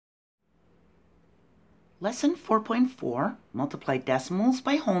Lesson 4.4, multiply decimals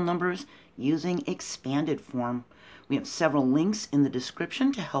by whole numbers using expanded form. We have several links in the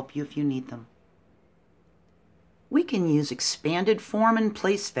description to help you if you need them. We can use expanded form and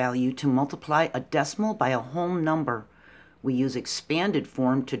place value to multiply a decimal by a whole number. We use expanded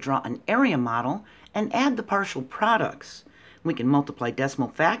form to draw an area model and add the partial products. We can multiply decimal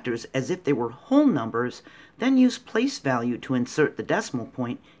factors as if they were whole numbers, then use place value to insert the decimal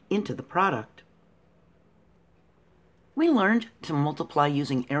point into the product. We learned to multiply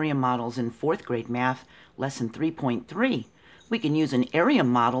using area models in 4th grade math, lesson 3.3. We can use an area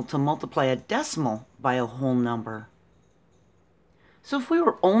model to multiply a decimal by a whole number. So if we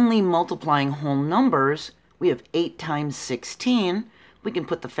were only multiplying whole numbers, we have 8 times 16. We can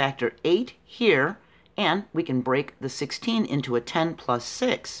put the factor 8 here, and we can break the 16 into a 10 plus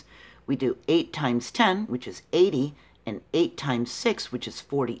 6. We do 8 times 10, which is 80, and 8 times 6, which is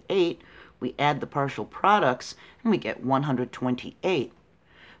 48. We add the partial products, and we get 128.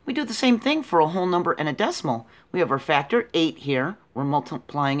 We do the same thing for a whole number and a decimal. We have our factor 8 here. We're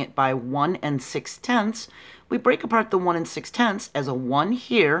multiplying it by 1 and 6/10. We break apart the 1 and 6/10 as a 1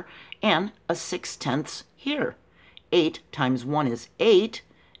 here and a 6/10 here. 8 times 1 is 8,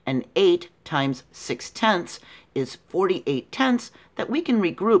 and 8 times 6/10 is 48/10 that we can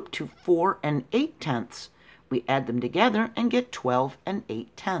regroup to 4 and 8/10. We add them together and get 12 and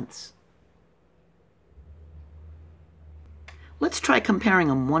 8/10. Let's try comparing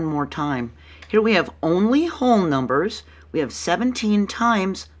them one more time. Here we have only whole numbers. We have 17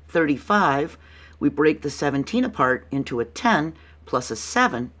 times 35. We break the 17 apart into a 10 plus a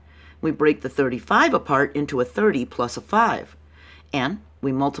 7. We break the 35 apart into a 30 plus a 5. And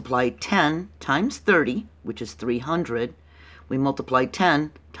we multiply 10 times 30, which is 300. We multiply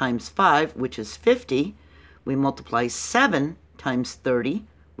 10 times 5, which is 50. We multiply 7 times 30,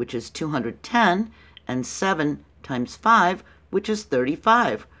 which is 210. And 7 times 5, which is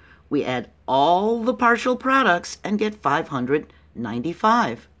 35. We add all the partial products and get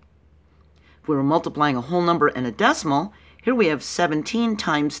 595. If we were multiplying a whole number and a decimal, here we have 17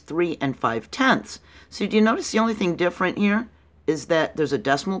 times 3 and 5/10. So do you notice the only thing different here is that there's a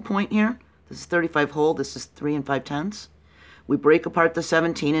decimal point here? This is 35 whole, this is 3 and 5/10. We break apart the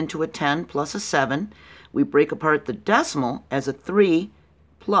 17 into a 10 plus a 7. We break apart the decimal as a 3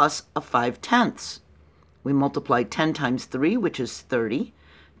 plus a 5/10. We multiply 10 times 3, which is 30,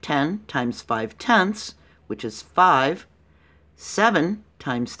 10 times 5/10, which is 5, 7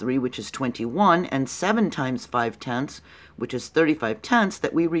 times 3, which is 21, and 7 times 5/10, which is 35/10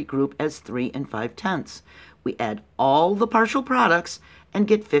 that we regroup as 3 and 5/10. We add all the partial products and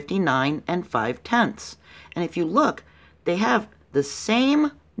get 59 and 5/10. And if you look, they have the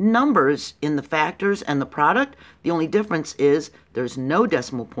same numbers in the factors and the product. The only difference is there's no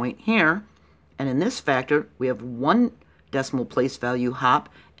decimal point here. And in this factor, we have 1 decimal place value hop,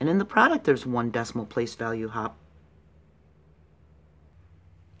 and in the product, there's 1 decimal place value hop.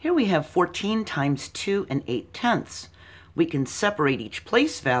 Here we have 14 times 2 and 8/10. We can separate each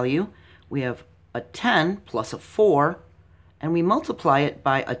place value. We have a 10 plus a 4, and we multiply it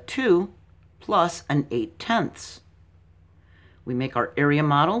by a 2 plus an 8/10. We make our area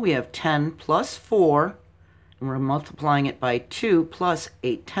model. We have 10 plus 4, and we're multiplying it by 2 plus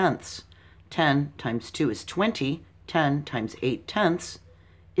 8/10. 10 times 2 is 20. 10 times 8/10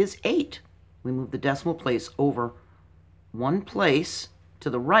 is 8. We move the decimal place over 1 place to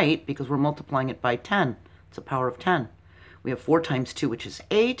the right because we're multiplying it by 10. It's a power of 10. We have 4 times 2, which is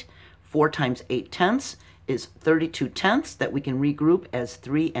 8. 4 times 8/10 is 32/10 that we can regroup as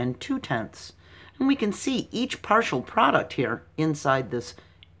 3 and 2/10. And we can see each partial product here inside this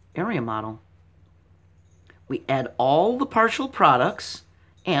area model. We add all the partial products,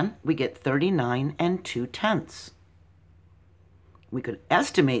 and we get 39 and 2/10. We could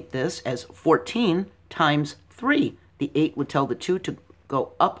estimate this as 14 times 3. The 8 would tell the 2 to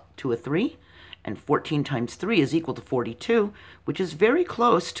go up to a 3, and 14 times 3 is equal to 42, which is very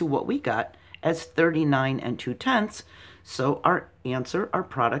close to what we got as 39 and 2/10. So our answer, our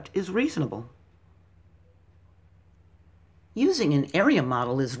product, is reasonable. Using an area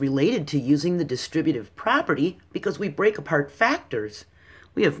model is related to using the distributive property because we break apart factors.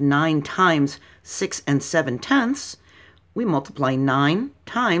 We have 9 times 6 and 7/10. We multiply 9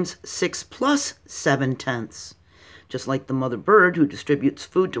 times 6 plus 7/10. Just like the mother bird who distributes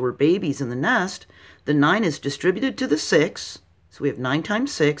food to her babies in the nest, the 9 is distributed to the 6. So we have 9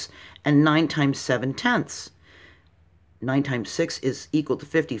 times 6 and 9 times 7/10. 9 times 6 is equal to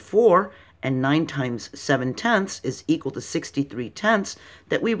 54, and 9 times 7/10 is equal to 63/10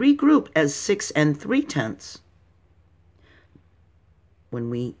 that we regroup as 6 and 3/10. When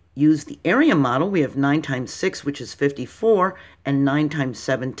we use the area model, we have 9 times 6, which is 54, and 9 times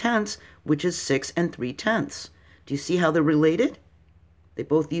 7/10, which is 6 3/10. Do you see how they're related? They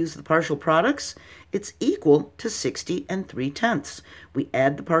both use the partial products. It's equal to 60 3/10. We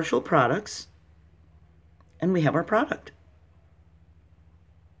add the partial products, and we have our product.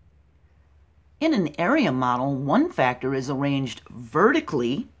 In an area model, one factor is arranged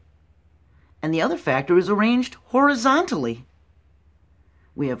vertically, and the other factor is arranged horizontally.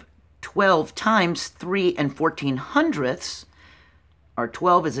 We have 12 times 3 14/100. Our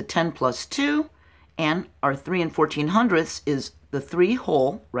 12 is a 10 plus 2, and our 3 14/100 is the 3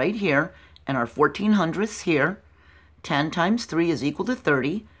 whole right here, and our 14/100 here. 10 times 3 is equal to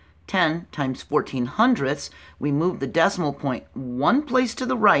 30. 10 times 14/100, we move the decimal point one place to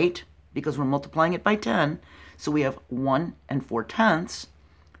the right because we're multiplying it by 10. So we have 1 4/10.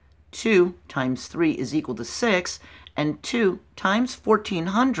 2 times 3 is equal to 6, and 2 times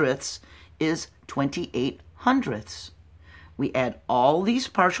 14/100 is 28/100. We add all these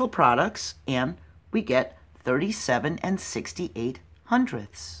partial products, and we get 37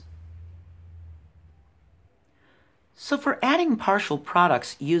 68/100. So for adding partial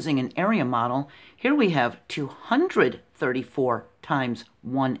products using an area model, here we have 234 times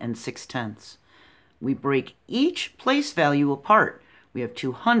 1 6/10. We break each place value apart. We have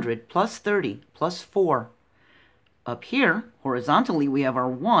 200 plus 30 plus 4. Up here, horizontally, we have our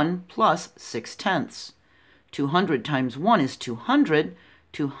 1 plus 6/10. 200 times 1 is 200.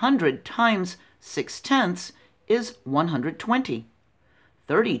 200 times 6/10 is 120.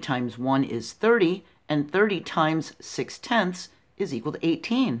 30 times 1 is 30, and 30 times 6/10 is equal to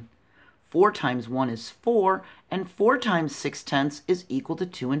 18. 4 times 1 is 4, and 4 times 6/10 is equal to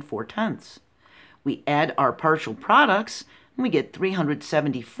 2 4/10. We add our partial products, and we get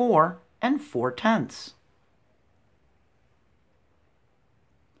 374 4/10.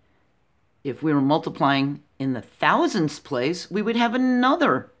 If we were multiplying in the thousands place, we would have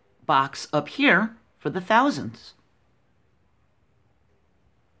another box up here for the thousands.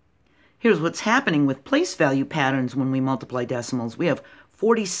 Here's what's happening with place value patterns when we multiply decimals. We have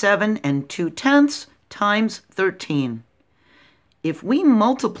 47 2/10 times 13. If we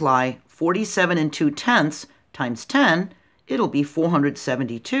multiply 47 2/10 times 10, it'll be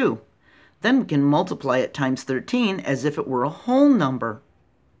 472. Then we can multiply it times 13 as if it were a whole number.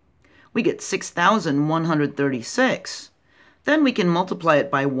 We get 6,136. Then we can multiply it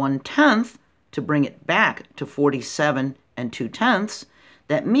by 1/10 to bring it back to 47 2/10.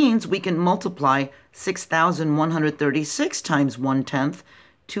 That means we can multiply 6,136 times 1/10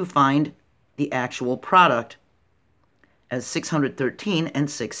 to find the actual product as 613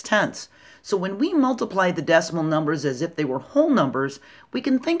 6/10. So when we multiply the decimal numbers as if they were whole numbers, we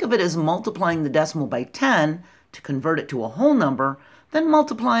can think of it as multiplying the decimal by 10 to convert it to a whole number, then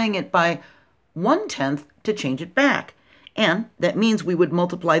multiplying it by 1/10 to change it back. And that means we would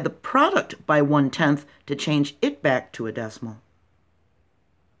multiply the product by 1/10 to change it back to a decimal.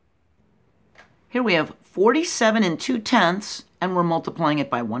 Here we have 47 2/10, and we're multiplying it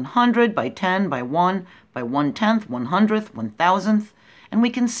by 100, by 10, by 1, by 1/10, 100th, 1,000th, and we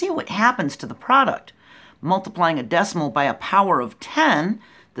can see what happens to the product. Multiplying a decimal by a power of 10,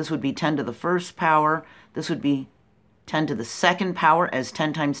 this would be 10 to the first power, this would be 10 to the second power as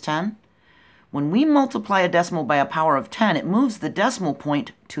 10 times 10. When we multiply a decimal by a power of 10, it moves the decimal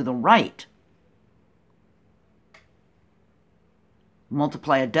point to the right.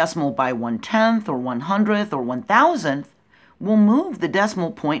 Multiply a decimal by 1/10 or 100th or 1,000th, we'll move the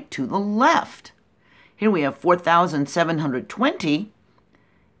decimal point to the left. Here we have 4,720.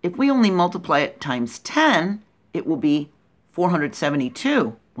 If we only multiply it times 10, it will be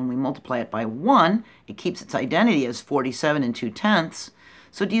 472. When we multiply it by 1, it keeps its identity as 47 2/10.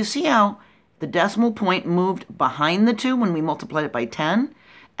 So do you see how the decimal point moved behind the 2 when we multiplied it by 10?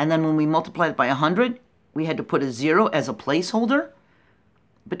 And then when we multiplied it by 100, we had to put a 0 as a placeholder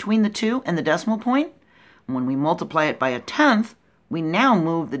between the 2 and the decimal point. And when we multiply it by a 10th, we now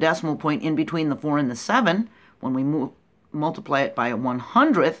move the decimal point in between the 4 and the 7. When we multiply it by a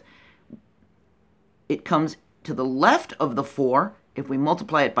 100th, it comes to the left of the 4. If we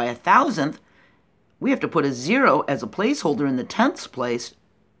multiply it by 1,000th, we have to put a 0 as a placeholder in the 10ths place.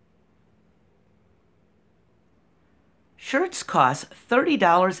 Shirts cost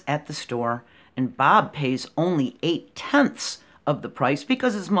 $30 at the store, and Bob pays only 8/10 of the price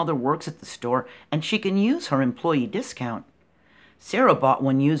because his mother works at the store and she can use her employee discount. Sarah bought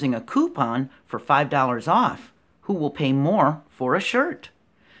one using a coupon for $5 off. Who will pay more for a shirt?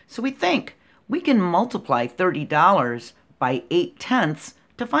 So we think we can multiply $30 by 8/10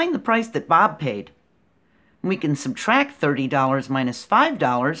 to find the price that Bob paid. We can subtract $30 minus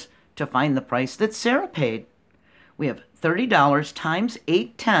 $5 to find the price that Sarah paid. We have $30 times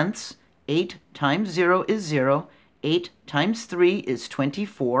 8/10. 8 times 0 is 0. 8 times 3 is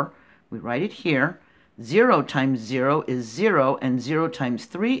 24. We write it here. 0 times 0 is 0, and 0 times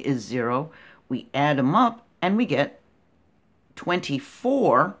 3 is 0. We add them up, and we get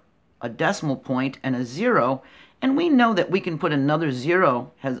 24, a decimal point, and a 0. And we know that we can put another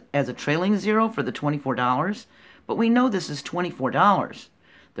 0 as a trailing 0 for the $24, but we know this is $24.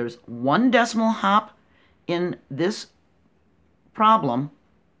 There's one decimal hop in this problem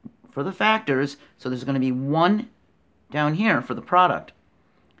for the factors, so there's going to be 1 down here for the product.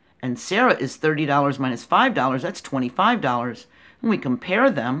 And Sarah is $30 minus $5, that's $25. And we compare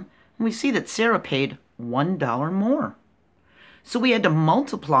them, and we see that Sarah paid $1 more. So we had to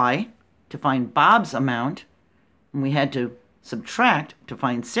multiply to find Bob's amount, and we had to subtract to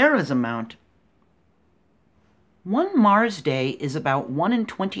find Sarah's amount. One Mars day is about 1 in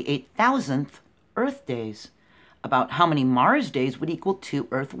 28,000th Earth days. About how many Mars days would equal 2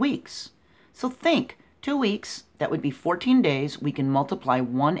 Earth weeks? So think, 2 weeks, that would be 14 days. We can multiply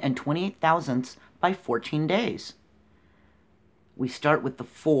 1 and 28,000ths by 14 days. We start with the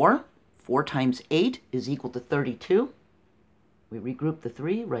 4. 4 times 8 is equal to 32. We regroup the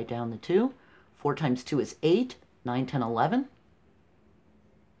 3, write down the 2. 4 times 2 is 8. 9, 10, 11.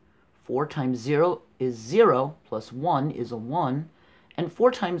 4 times 0 is 0, plus 1 is a 1. And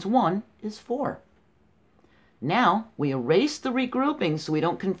 4 times 1 is 4. Now, we erase the regrouping so we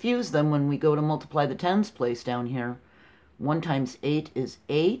don't confuse them when we go to multiply the tens place down here. 1 times 8 is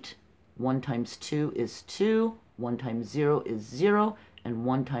 8. 1 times 2 is 2. 1 times 0 is 0. And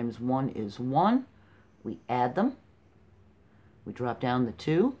 1 times 1 is 1. We add them. We drop down the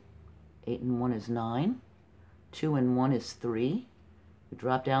 2. 8 and 1 is 9. 2 and 1 is 3. We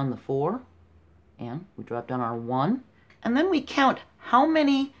drop down the 4. And we drop down our 1. And then we count how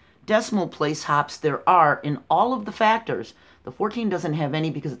many decimal place hops there are in all of the factors. The 14 doesn't have any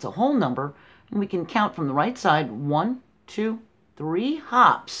because it's a whole number, and we can count from the right side 1, 2, 3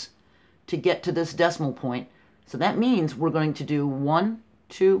 hops to get to this decimal point. So that means we're going to do 1,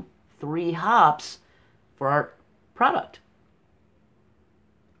 2, 3 hops for our product.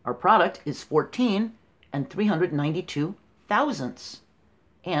 Our product is 14 and 392 thousandths.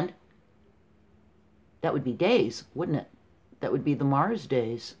 And that would be days, wouldn't it? That would be the Mars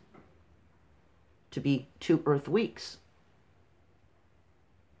days, to be 2 Earth weeks.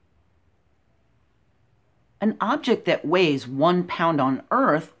 An object that weighs 1 pound on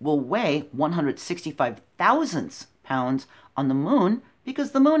Earth will weigh 165 thousandths pounds on the moon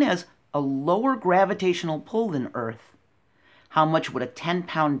because the moon has a lower gravitational pull than Earth. How much would a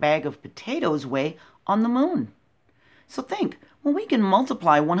 10-pound bag of potatoes weigh on the moon? So think, well, we can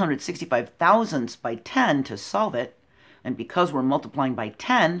multiply 165 thousandths by 10 to solve it. And because we're multiplying by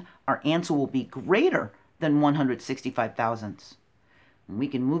 10, our answer will be greater than 165 thousandths. And we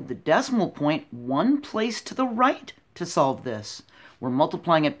can move the decimal point 1 place to the right to solve this. We're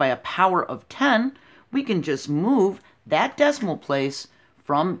multiplying it by a power of 10. We can just move that decimal place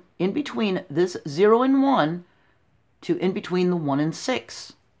from in between this 0 and 1 to in between the 1 and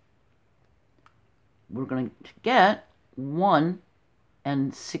 6. We're going to get 1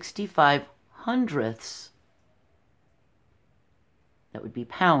 and 65 hundredths. That would be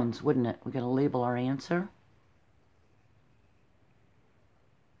pounds, wouldn't it? We're going to label our answer.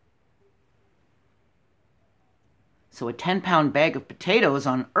 So a 10-pound bag of potatoes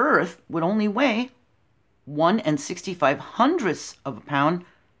on Earth would only weigh 1 and 65 hundredths of a pound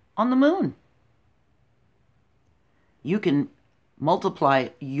on the moon. You can multiply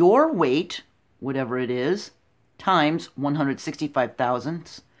your weight, whatever it is, times 165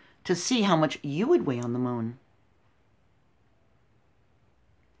 thousandths to see how much you would weigh on the moon.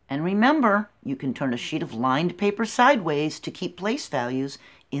 And remember, you can turn a sheet of lined paper sideways to keep place values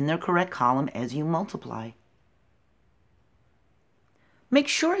in their correct column as you multiply. Make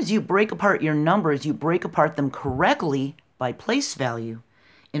sure as you break apart your numbers, you break apart them correctly by place value.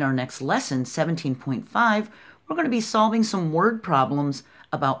 In our next lesson, 17.5, we're going to be solving some word problems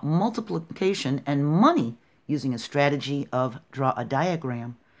about multiplication and money using a strategy of draw a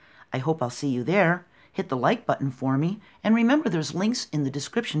diagram. I hope I'll see you there. Hit the like button for me, and remember there's links in the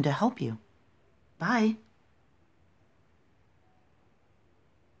description to help you. Bye.